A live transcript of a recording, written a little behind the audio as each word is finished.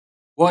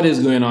What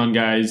is going on,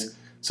 guys?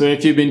 So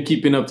if you've been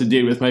keeping up to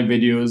date with my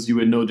videos, you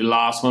would know the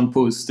last one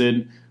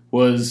posted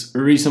was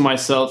Reese and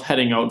myself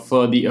heading out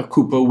for the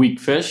Akupa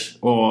Weakfish,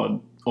 or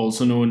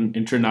also known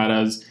in Trinidad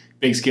as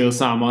big scale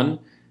salmon.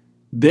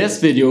 This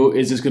video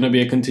is just going to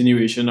be a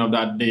continuation of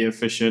that day of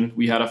fishing.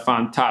 We had a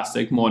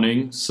fantastic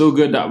morning, so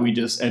good that we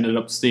just ended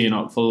up staying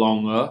out for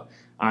longer,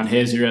 and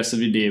here's the rest of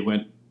the day. It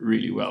went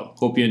really well.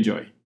 Hope you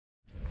enjoy.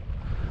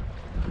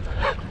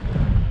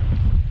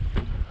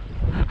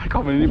 I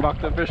come in back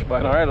to fish,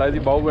 but I realize the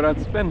bow going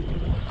to spin.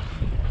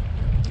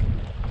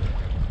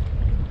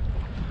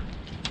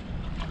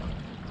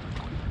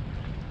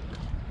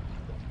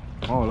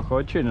 Oh, look how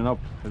it's chaining up.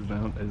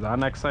 Is that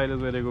next side is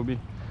where they go be?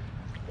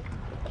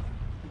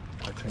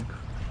 I think.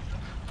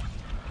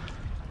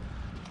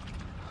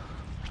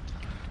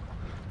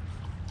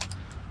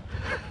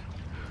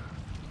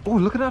 Oh,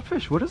 look at that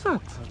fish. What is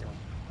that?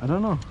 I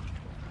don't know.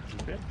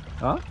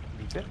 Huh?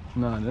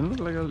 No, it didn't look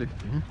like a leaf.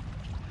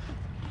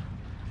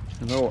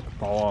 No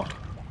power.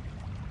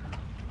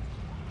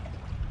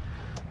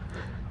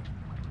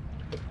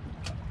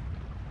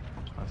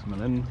 That's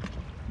my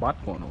bat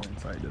corner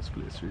inside this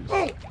place,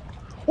 Reese.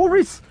 Oh,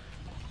 Reese!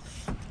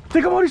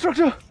 Take him out of the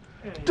structure!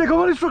 Take him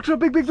out of the structure!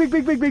 Big! Big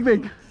Koali!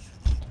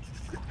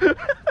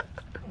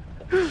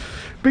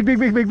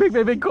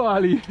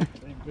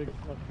 Big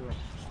structure.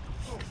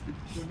 Oh,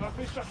 there's not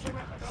big structure,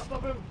 man. I can't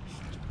stop him.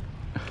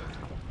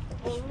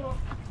 Oh no.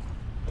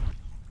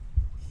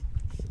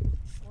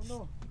 Oh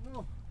no,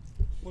 no.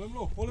 Pull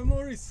him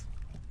low, Reese.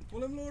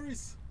 Pull him low,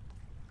 Reese.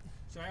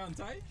 Shall I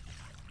untie?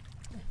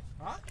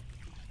 Huh?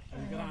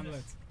 You can handle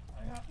it.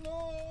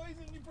 No, he's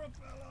in the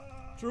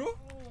propeller. True?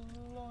 Oh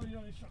Lord, you're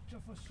on the structure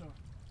for sure.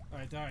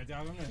 Alright,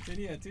 I'm gonna turn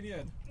your head.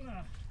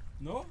 Nah.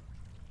 No?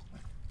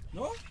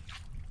 No?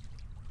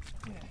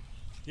 Yeah.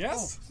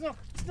 Yes? Oh,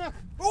 snuck.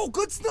 Oh,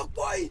 good snuck,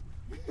 boy!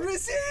 We're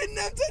seeing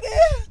them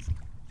today!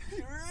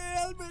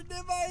 Real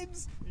birthday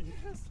vibes!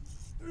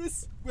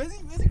 Yes. Where's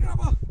the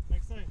grabber?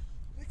 Next side.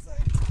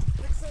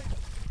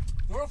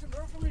 Door off him,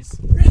 Reese.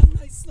 Real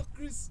nice snuck,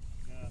 Chris.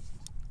 Yeah.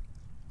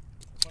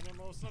 Put him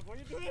out, snuck. What are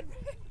you doing, man?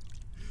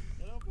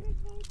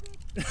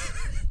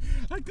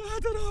 I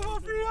got it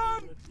off,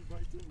 Rian!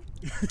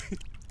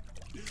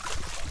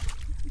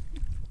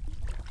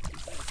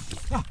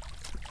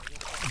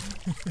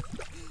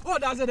 Oh,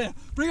 that's it there.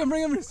 Bring him,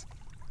 Reese.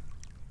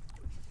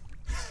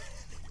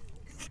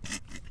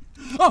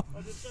 Oh!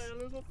 I just tried a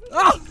little bit.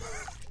 Oh!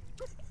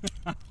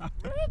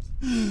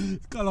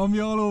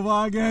 Columbia all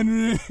over again,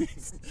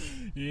 Reese.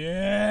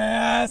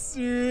 Yes,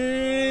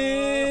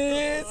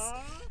 Reese.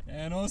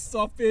 And no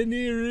stopping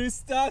the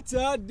Reese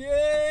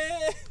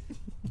today.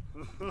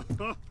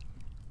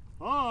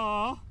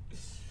 Oh!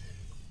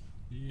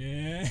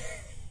 Yeah.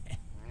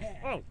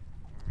 Oh!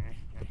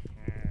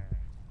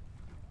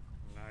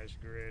 Nice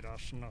grade of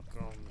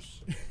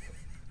snuckums.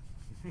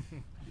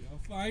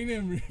 You'll find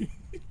him,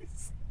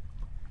 Reese.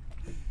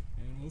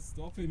 And no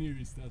stopping the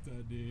Reese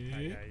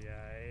today.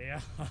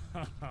 Yeah.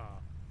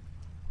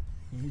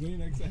 We're going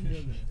next side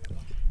here then.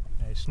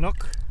 Nice snook.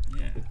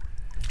 Yeah.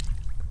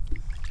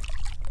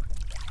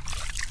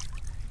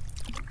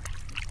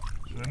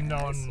 Swim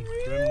down.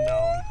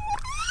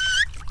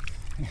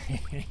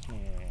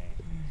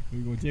 We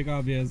go take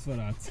our bears for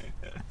that.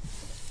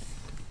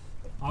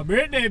 Our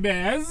birthday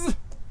bears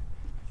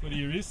for the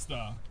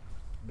Arista.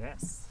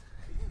 Bears.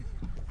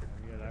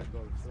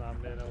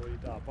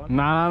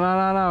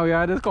 No. We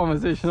had this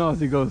conversation as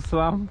the Gulf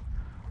Slam.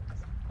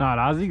 Nah,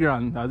 that's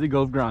the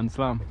Gulf Grand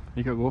Slam.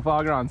 You could go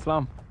for a Grand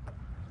Slam.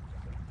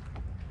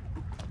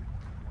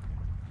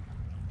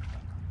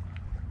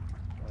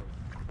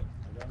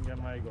 I don't get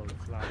my Gulf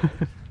Slam.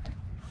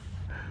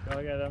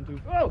 Gotta get them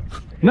too. Oh!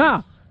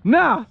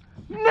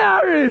 Nah,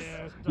 Reese!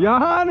 Your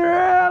hand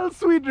real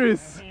sweet,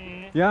 Reese.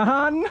 Your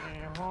hand.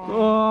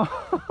 Oh,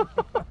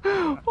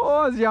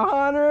 is your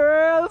hand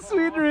real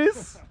sweet,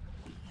 Reese?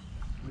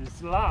 The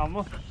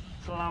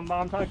slam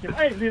bomb thank you.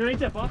 Hey, you don't need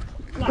tip, huh?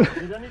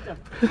 You don't need tip.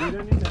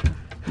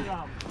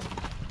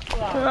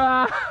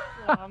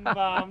 Slam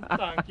bomb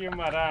thank you,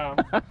 madam.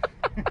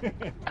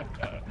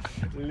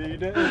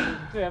 Lead it in the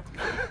tip.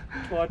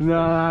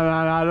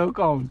 No, don't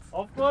count.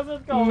 Of course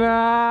it counts.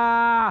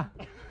 Nah.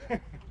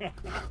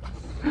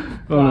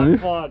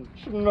 Fun.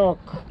 Snook.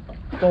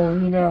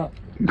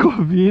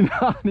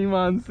 Govina, the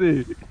man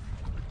say.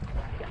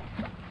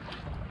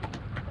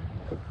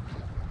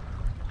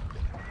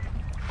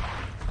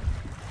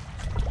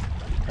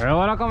 I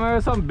wanna come here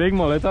with some big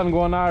mullet and go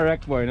on our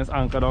wreck, boy, and just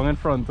anchor down in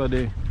front of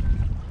the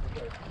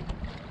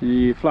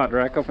flat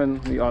wreck up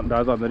in the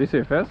that's under the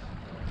surface.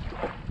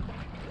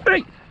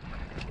 Hey!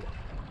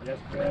 Yes,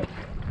 Fred.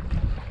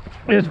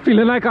 It's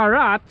feeling like a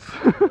rat.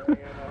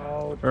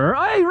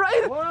 Right.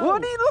 Whoa.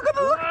 What do you look at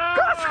the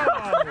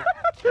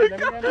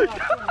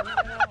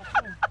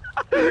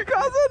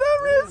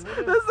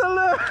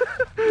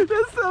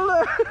They're still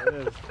there.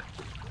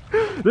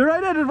 They're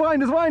right there,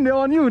 it's fine, they're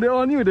on you,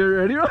 they're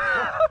ready.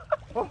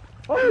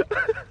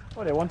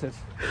 Oh, they want it.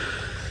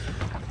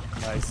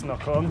 Nice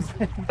snuckums.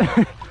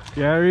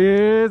 Here he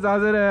is,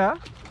 how's it there?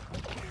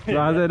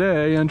 That's it,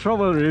 you're in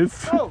trouble,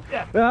 Reese. Oh,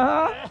 yeah.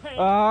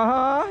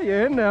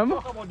 You're in them.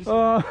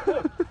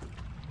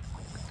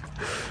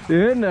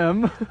 You're in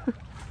them.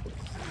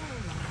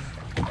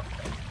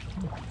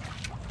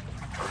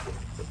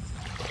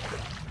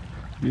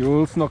 You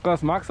will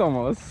Snuckers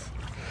Maximus.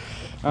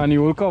 And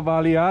you will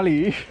Cavalli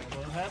Ali.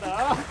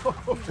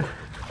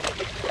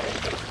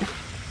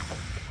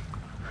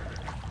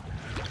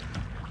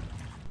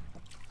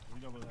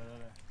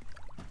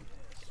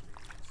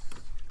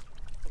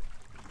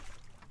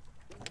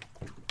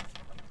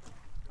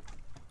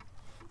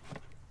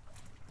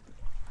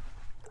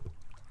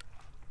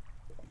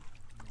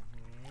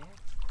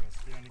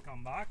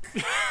 Come back.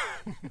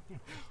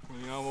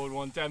 Only about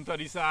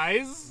 110-30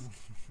 size.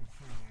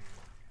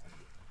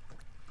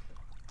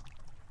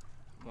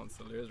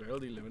 Monster is real,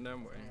 they live in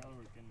them way.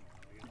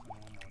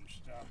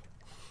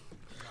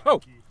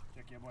 Oh!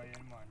 Check your boy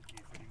in monkey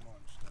for the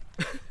monster.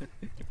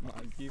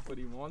 Monkey for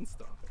the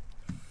monster.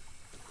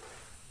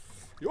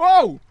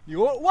 Whoa!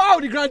 Wow,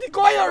 the Granny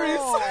Goya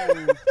is!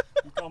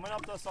 You coming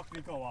up to suck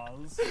the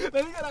cowls.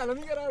 Let me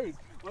get out, Reese.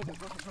 Watch it.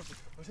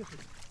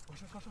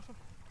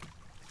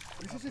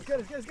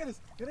 Get this,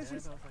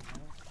 Reese.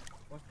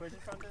 What's put in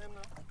front of him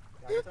now?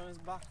 Right on his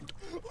back.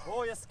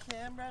 Oh, you're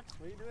scared, Brett.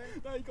 What are you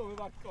doing? No, he coming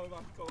back. Come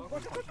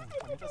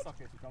into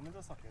socket. Come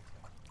into socket.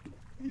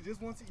 He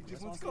just wants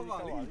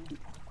Cavalli.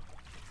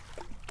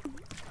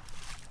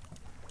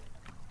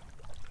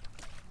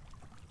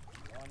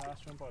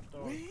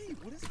 Wait,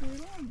 what is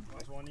going on?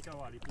 That's one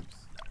Cavalli poops.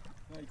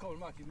 No, he coming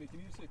back. He's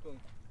making you circle.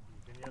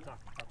 Can you attack?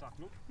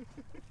 Look.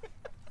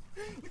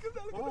 Look at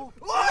that. Oh.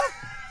 What?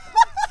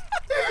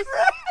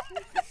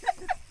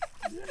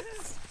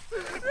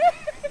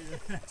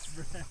 Yes,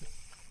 Brett.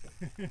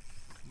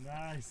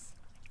 Nice,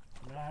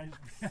 Brett.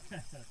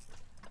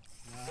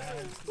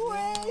 Nice.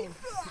 Wait.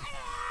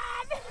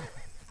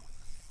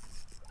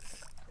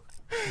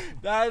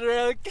 That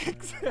real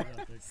kicks.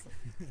 Yes,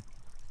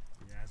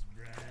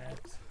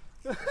 Brett.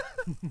 Yeah,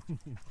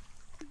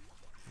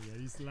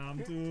 he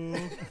slammed too.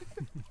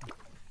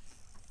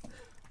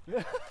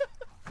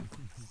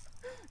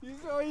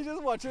 You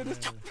just watching this.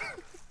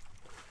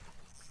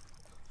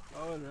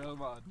 Oh, real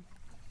man.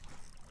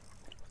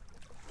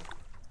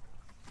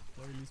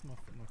 So release my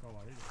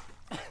Cavalli.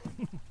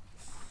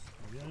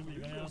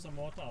 You're gonna have some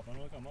more top and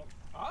we'll come up.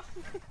 Huh?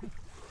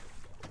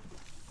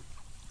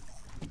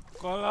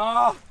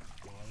 Kola!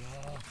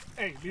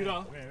 Hey,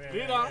 leader! Where?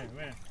 Leader!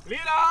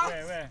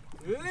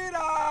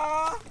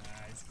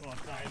 Nice, got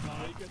tight,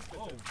 man.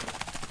 Oh.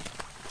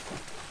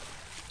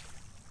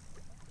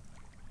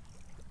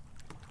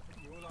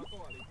 You want to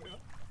Cavalli, yeah?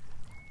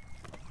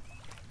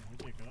 You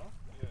take it off?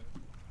 Yeah.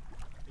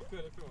 You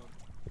could if you want.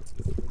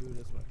 We'll do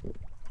this way.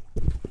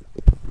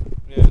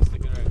 Yeah,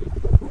 stick it right there.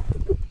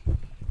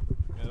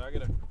 Yeah, I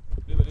get it.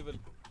 Leave it.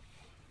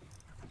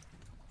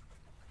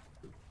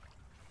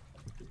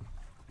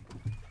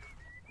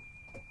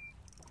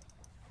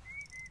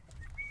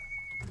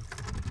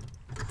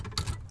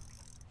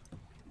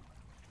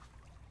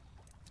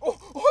 Oh,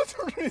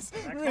 Reese!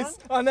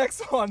 Our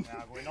next one!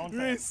 Yeah, going on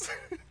Reese!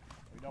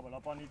 We double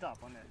up on the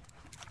top on it.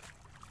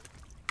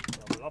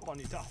 Double up on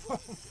the top.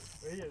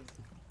 Where he is?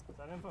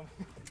 Send him from me.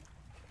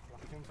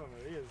 Lock him from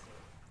where he is.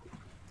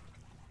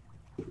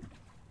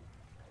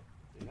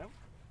 See him?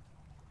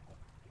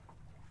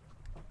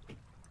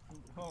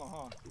 Hold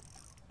on.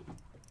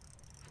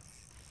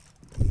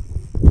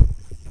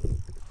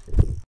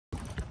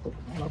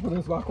 I'll put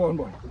this back on,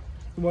 boy.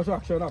 Too much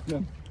action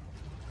happening.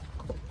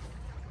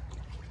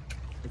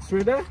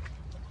 Straight there,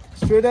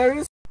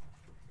 Reese.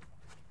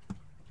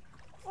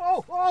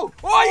 Oh,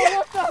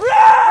 yeah!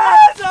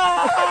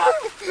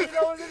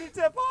 Leader was in the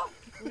tip, huh?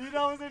 Leader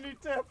was in the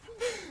tip.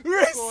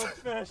 Reese!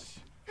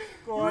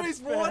 Goldfish.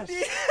 Reese, what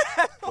the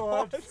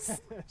hell?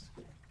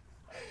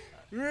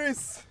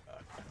 Reese!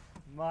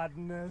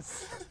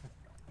 Madness.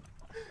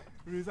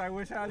 Reese, I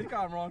wish I had the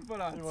camera on for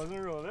that. It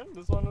wasn't rolling.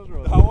 This one was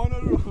rolling. That one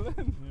was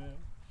rolling. Yeah.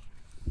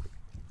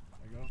 I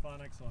go for the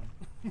next one.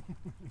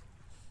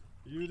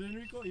 You didn't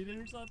record? You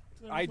didn't start?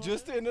 I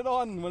just turned it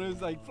on when it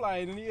was like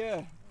flying in the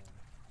air.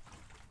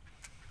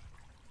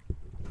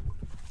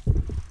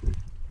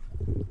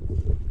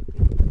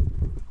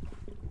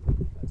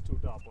 That's too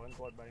top. One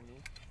caught by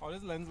me. How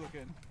this lens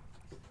looking?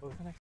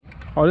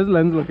 How this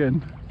lens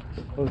looking?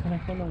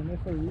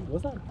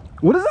 What's that?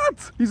 What is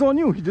that? He's on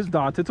you. He just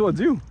darted towards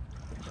you.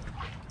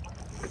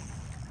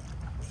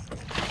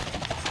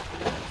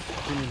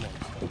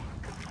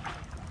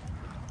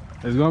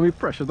 There's gonna be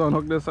pressure to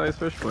unhook this size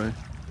fish, boy.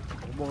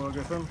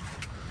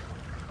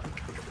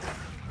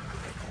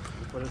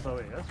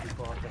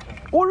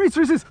 Oh, Reese,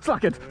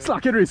 slack it,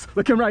 Reese.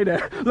 Look him right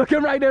there,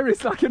 Reese.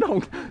 Slack it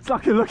down,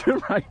 look him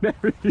right there,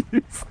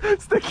 Reese.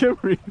 Stick him,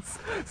 Reese.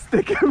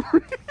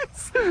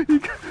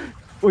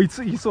 Oh,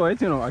 he saw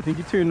it, you know. I think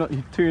he turned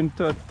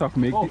to tuck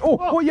me.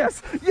 Oh,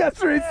 yes,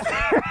 Reese.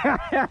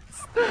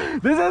 Yes.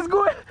 This is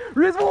good.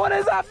 Reese, what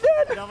is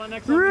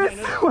happening?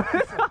 Reese, what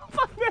is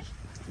happening?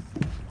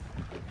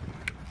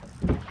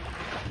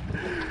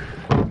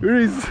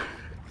 Reese.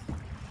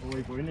 Oh,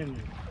 wait, going in.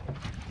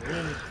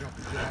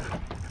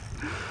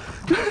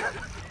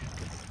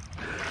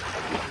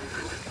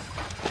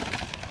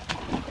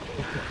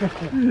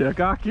 You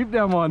can't keep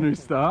them on,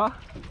 Rista.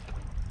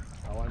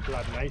 I want to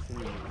have nice and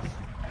easy.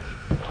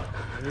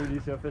 I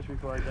release your fish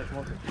before I get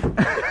more fish.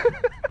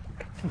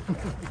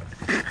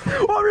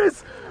 Oh,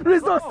 Riz!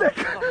 Riz, don't stick!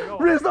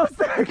 Riz, don't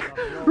stick!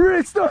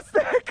 Riz, don't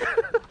stick!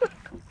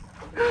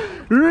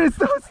 Riz,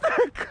 don't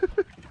stick!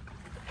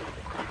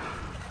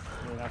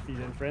 You're not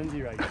feeling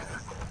frenzy right now.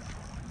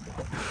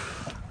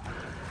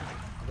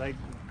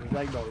 It's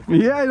like dollies.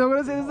 Yeah, I'm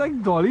gonna say it's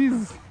like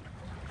dollies.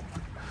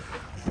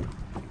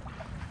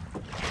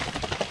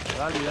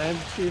 Well, you ain't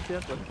safe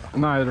yet, but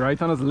Nah, it's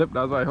right on his lip,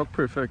 that's why I hooked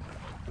perfect.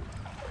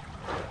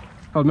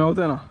 Help me out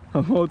there now.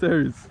 Help me out there,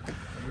 Riz.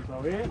 it's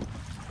away.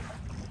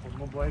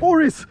 My boy. Oh,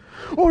 Riz!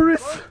 Oh,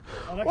 Riz!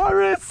 Oh,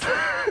 Riz!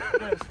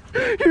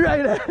 He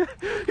right there!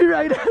 He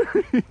right there,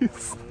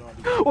 Riz!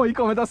 Oh, he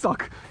comment a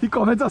suck! He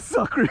comment a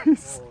suck,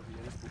 Riz!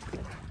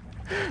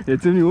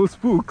 It's a new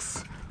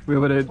spooks. Wait,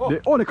 but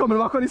they're coming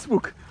back on the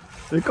spook.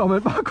 They're coming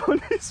back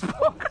on the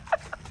spook.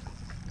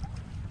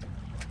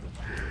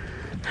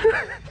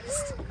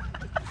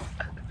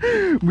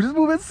 We're just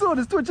moving slow,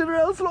 this twitching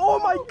real slow. Oh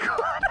my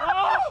god!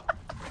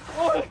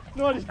 Oh,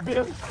 no, this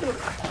bear.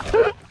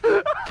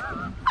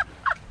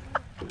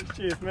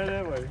 Chase me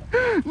there, boy.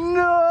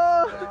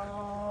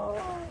 No!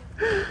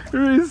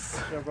 Riz.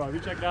 Yeah, bro, we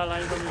checked that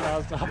line from the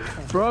last stop.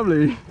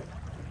 Probably.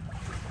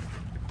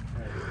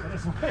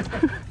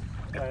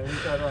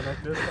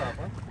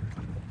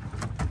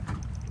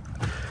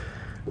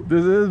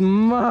 This is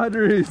mad,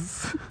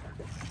 Riz.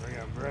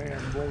 Bring him,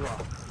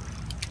 Boga.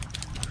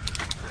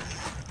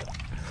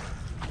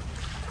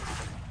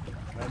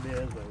 My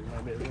bears, boy,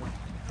 my bears.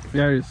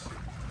 Yeah, Riz.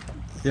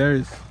 Yeah,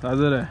 Riz. That's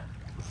it there.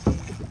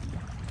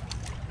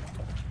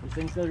 This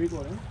thing's still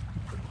recording?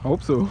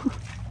 Hope so.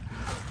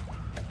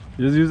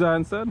 You just use that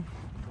instead?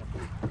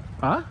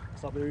 Huh?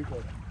 Stop the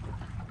record.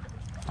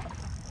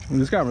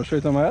 This camera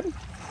straight on my head?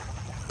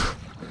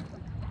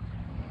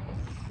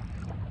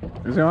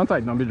 It's gonna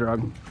tighten on the drag.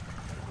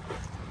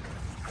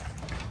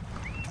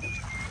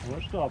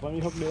 What stop? I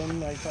mean, hook there in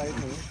like 5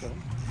 minutes, so.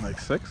 Like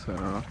 6? I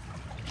don't know.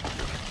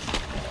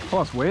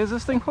 Plus, where is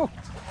this thing hooked?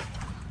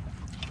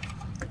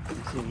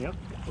 See me up?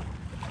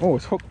 Oh,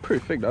 it's hooked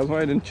perfect. That's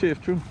why I didn't chafe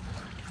through.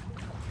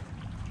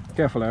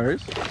 Careful,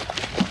 Aries.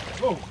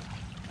 Oh!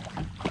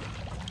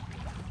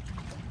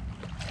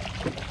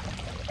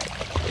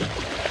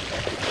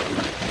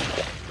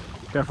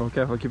 Careful,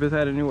 careful. Keep his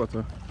head in the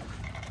water.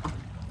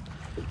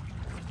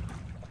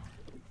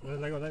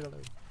 Let go.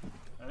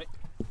 Alright.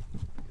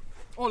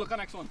 Oh, look at the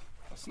next one.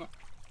 A snook.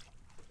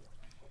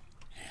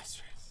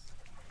 Yes,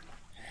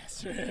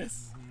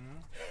 Riz.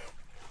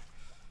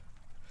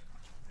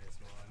 Nice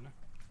one.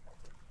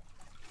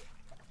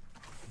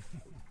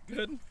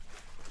 Good.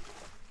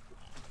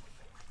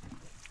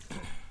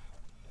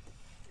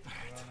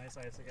 Nice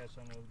ice to catch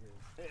on those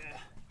grills. Yeah.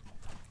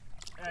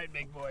 Alright,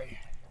 big boy.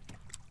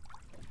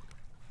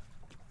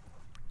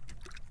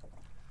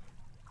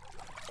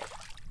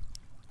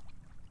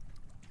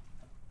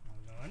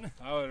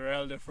 That was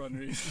real different,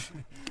 Reese.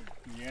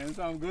 You getting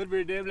some good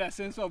birthday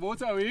blessings for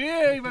both of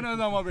you, even though it's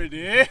not my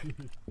birthday.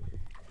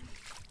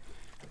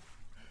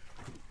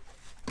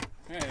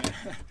 Yeah.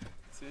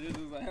 So this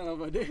is a hell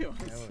of a day.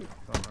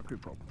 Start not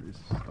creep out, Reese.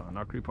 Start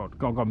not creep out.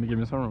 Come, give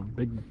me some room.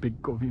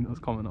 Big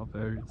Covinos coming up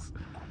there, Reese.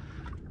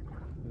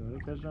 You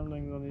catch them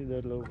things on the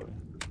dead low, boy.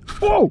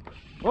 Whoa!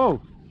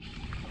 Whoa!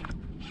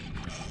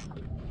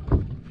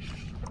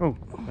 Oh,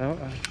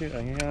 I think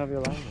I have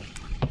your line.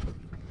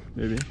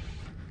 Maybe.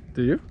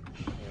 Do you?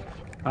 Yeah.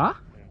 Huh?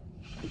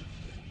 Yeah.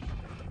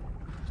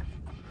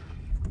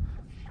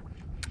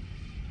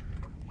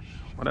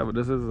 Whatever,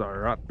 this is a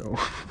rat though.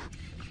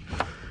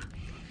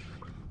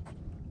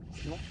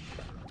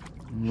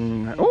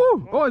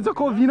 Oh, it's a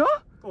Corvina?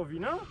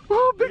 Corvina?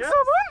 Oh, big Yes.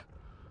 salmon!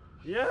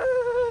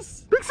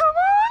 Yes! Big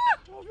salmon!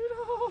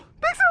 Corvina!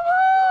 Big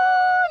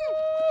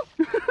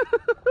salmon!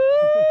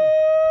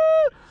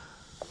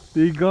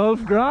 The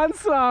Gulf Grand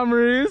Slam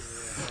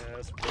race.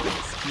 Yes,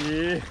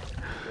 Prinsky.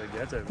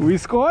 Get him. We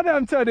scored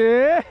them today.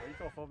 Very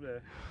tough up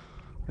there.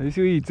 Let's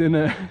see what eating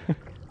it.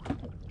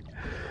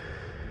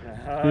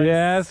 Nice.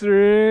 Yes,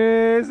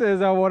 Reese.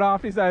 It's about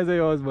half the size of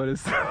yours, but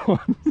it's still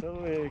one.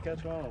 Still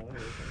catch one.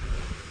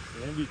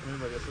 You ain't beat me,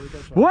 but you still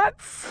catch one. What?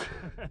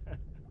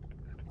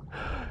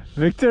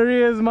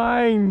 Victory is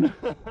mine.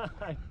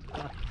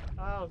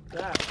 How's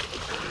that?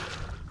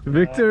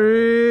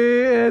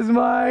 Victory is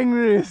mine,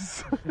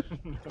 Reese.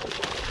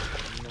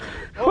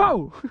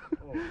 Whoa!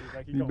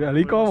 Like The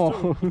belly come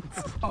out.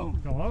 Oh,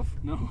 come off?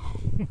 No.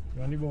 You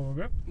want the ball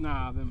grip?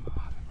 Nah, I've been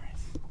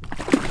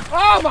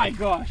oh my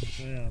gosh!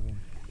 Yeah,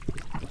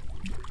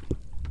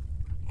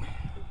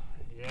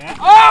 Yeah.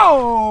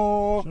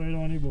 Oh! so you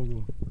don't want the ball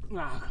go.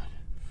 Nah,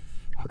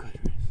 good.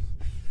 Reese.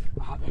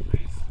 I'll have it,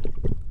 Reese.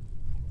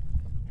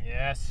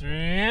 Yes,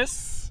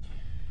 Reese.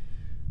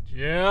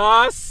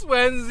 Just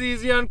when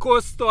Zizi and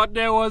Coast thought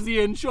there was the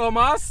Inshore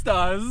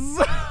Masters.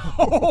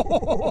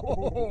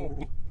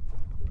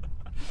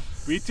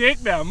 We take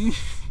them.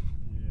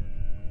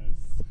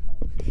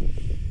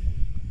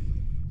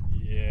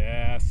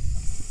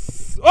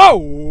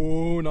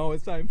 Oh, now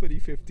it's time for the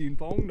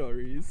 15-pounder,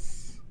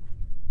 Reese.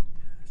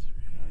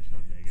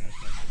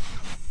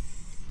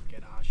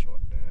 Get our shot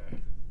there.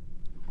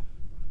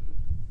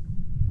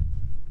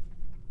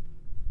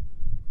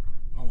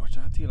 Oh, watch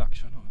that tail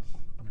action. Nice.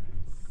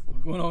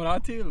 What's going on with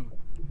that tail?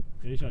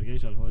 Get a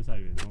shot, hold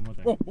sideways, one more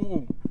time. Oh,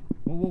 oh.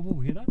 Whoa,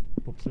 hear that?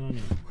 Pops on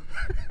you.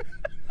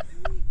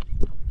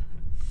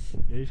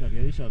 Get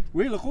a shot.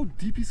 Wait, look how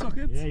deep he suck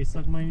it. Yeah, he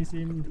sucked mine the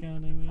same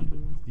kind of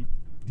way.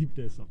 Deep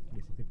there, suck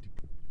it deep.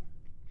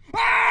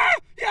 Ah!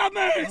 Yeah,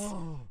 miss!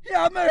 Oh.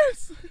 Yeah,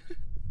 miss!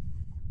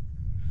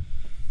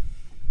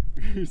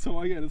 So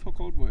I get this hook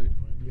out, boy.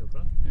 Yeah.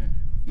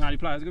 Nah, the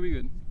pliers gonna be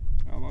good.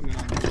 Oh, the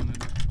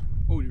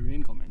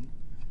rain coming.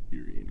 The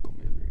rain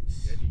coming,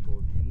 Reese. Yeah, the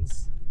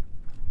goldens.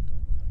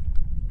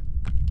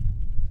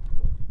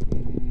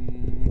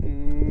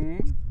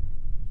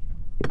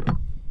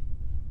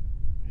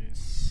 You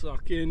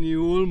sucking,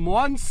 you old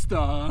monster.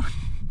 How's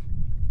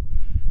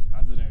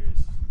it,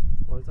 Aries?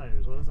 Hold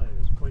sideways.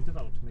 Point it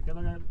out. Make it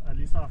look at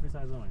least half the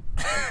size of mine.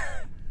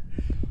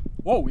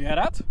 Whoa, you hear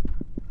that?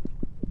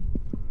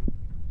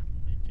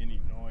 Making a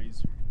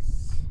noise,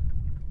 Reese.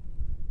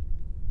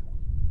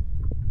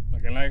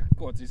 Looking like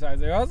what's the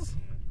size of yours?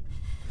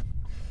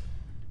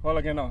 How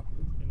looking now?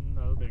 A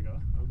little bigger,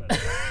 a little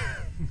better.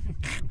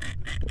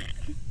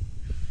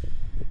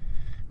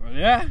 Well,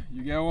 yeah,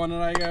 you get one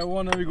and I get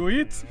one and we go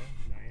eat.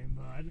 Ain't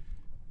bad.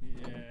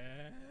 Yeah.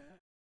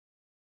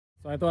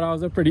 So I thought that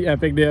was a pretty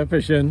epic day of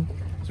fishing.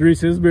 It's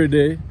Reese's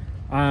birthday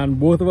and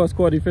both of us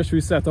caught the fish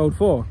we set out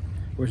for,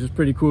 which is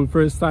pretty cool.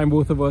 First time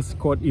both of us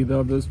caught either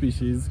of those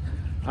species.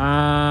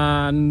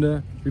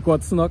 And we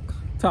caught snook,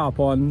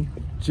 tarpon,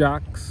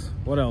 jacks,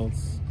 what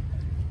else?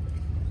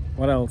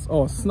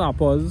 Oh,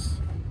 snappers.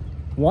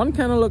 One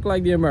kind of looked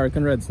like the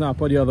American red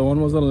snapper, the other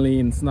one was a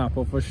lane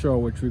snapper for sure,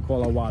 which we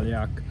call a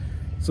wallyak.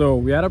 So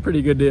we had a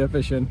pretty good day of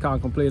fishing, can't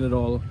complain at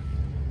all.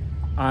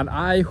 And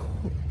I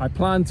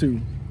plan to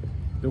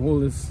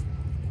hold this,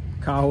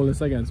 can't hold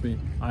this against me.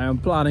 I am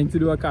planning to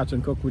do a catch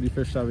and cook with the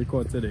fish that we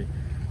caught today.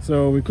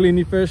 So we clean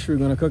the fish, we're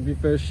gonna cook the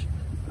fish,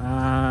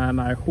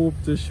 and I hope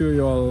to show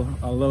you all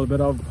a little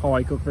bit of how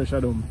I cook fish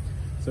at home.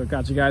 So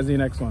catch you guys in the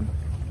next one.